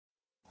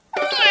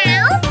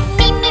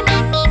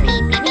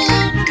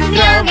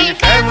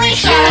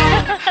It's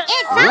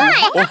on!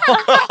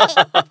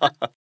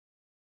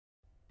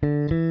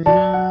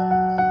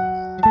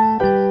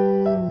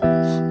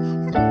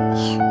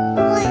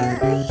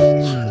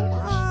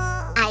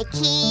 I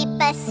keep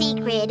a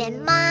secret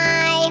in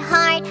my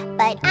heart,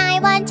 but I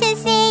want to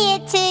say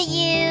it to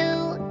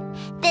you.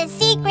 The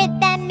secret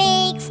that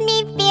makes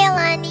me feel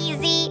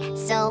uneasy,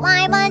 so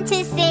I want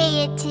to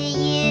say it to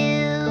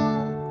you.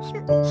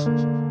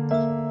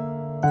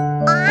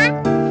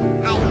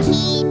 I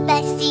keep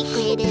a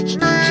secret in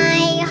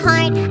my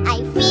heart,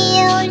 I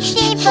feel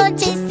shameful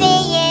to say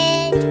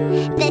it.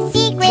 The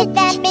secret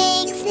that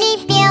makes me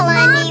feel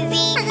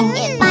uneasy,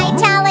 if I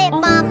tell it,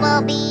 Mom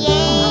will be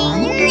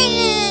angry.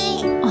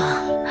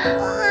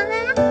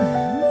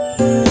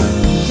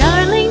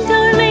 Darling,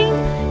 darling,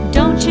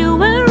 don't you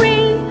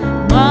worry,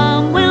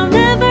 Mom will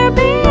never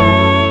be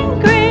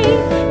angry.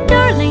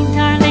 Darling,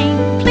 darling,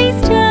 please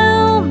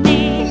tell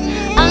me,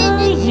 I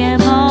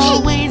am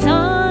always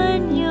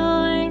on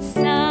your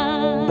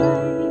side.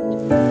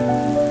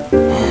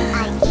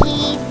 I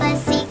keep a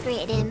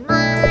secret in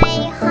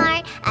my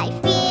heart, I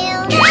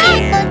feel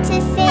shameful to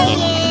say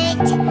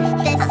it.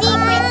 The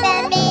secret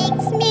that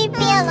makes me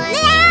feel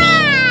uneasy,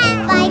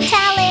 if I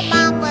tell it,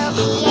 Mom will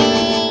be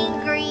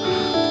angry.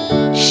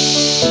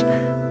 Shh!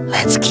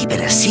 Let's keep it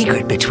a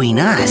secret between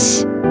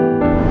us.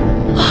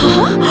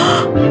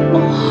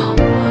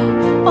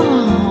 Oh,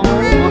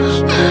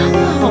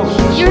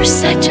 you're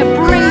such a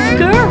brave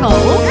girl.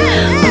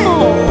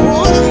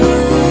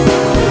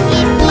 If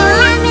you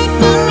have a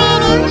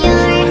secret in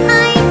your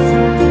heart,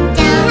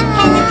 don't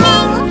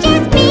hesitate,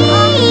 just be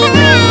it.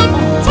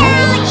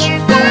 Tell your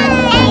mom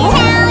and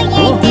tell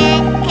your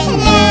dad, 'cause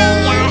they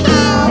are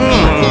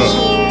always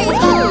here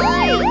for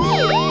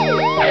you.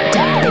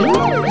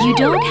 Darling, you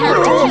don't have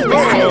to keep a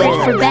secret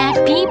for bad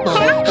people.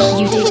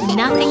 You did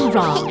nothing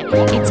wrong.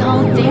 It's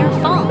all their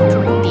fault.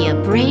 Be a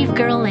brave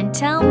girl and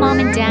tell Mom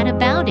and Dad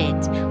about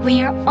it.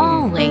 We are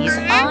always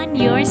on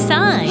your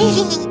side. I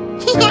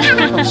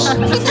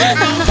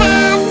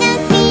have no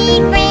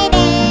secret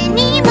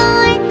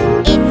anymore.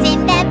 It's in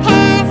the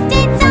past,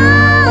 it's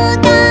all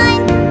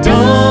gone.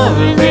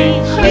 Darling,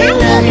 we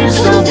love you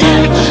so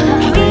much.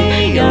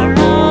 We are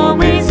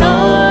always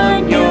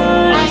on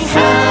your I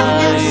have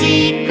no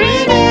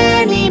secret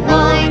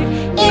anymore.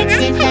 It's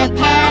in the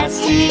past,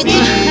 it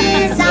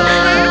is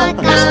all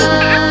gone.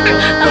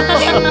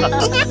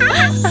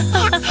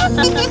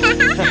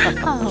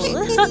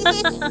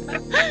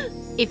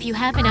 If you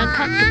have an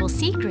uncomfortable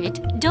secret,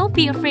 don't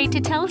be afraid to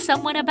tell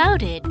someone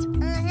about it.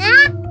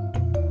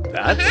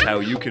 That's how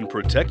you can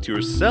protect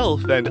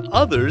yourself and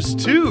others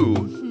too.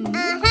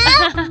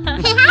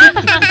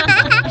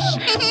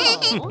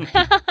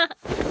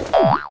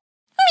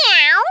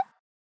 Meow.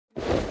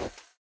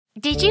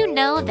 Did you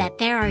know that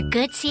there are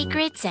good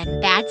secrets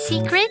and bad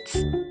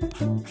secrets?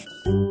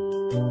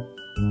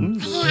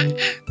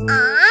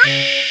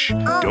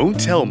 Don't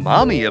tell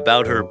Mommy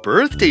about her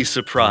birthday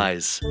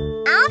surprise.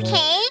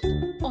 Okay.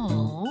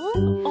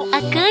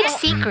 A good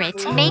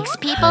secret makes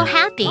people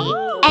happy,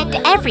 and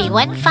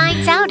everyone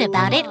finds out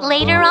about it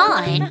later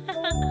on.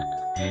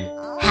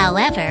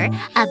 However,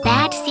 a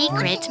bad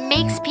secret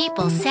makes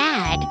people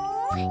sad.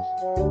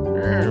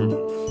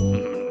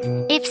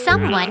 If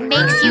someone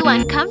makes you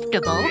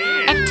uncomfortable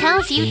and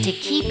tells you to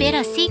keep it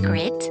a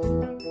secret,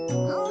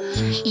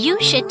 you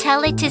should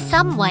tell it to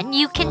someone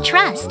you can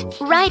trust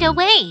right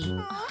away.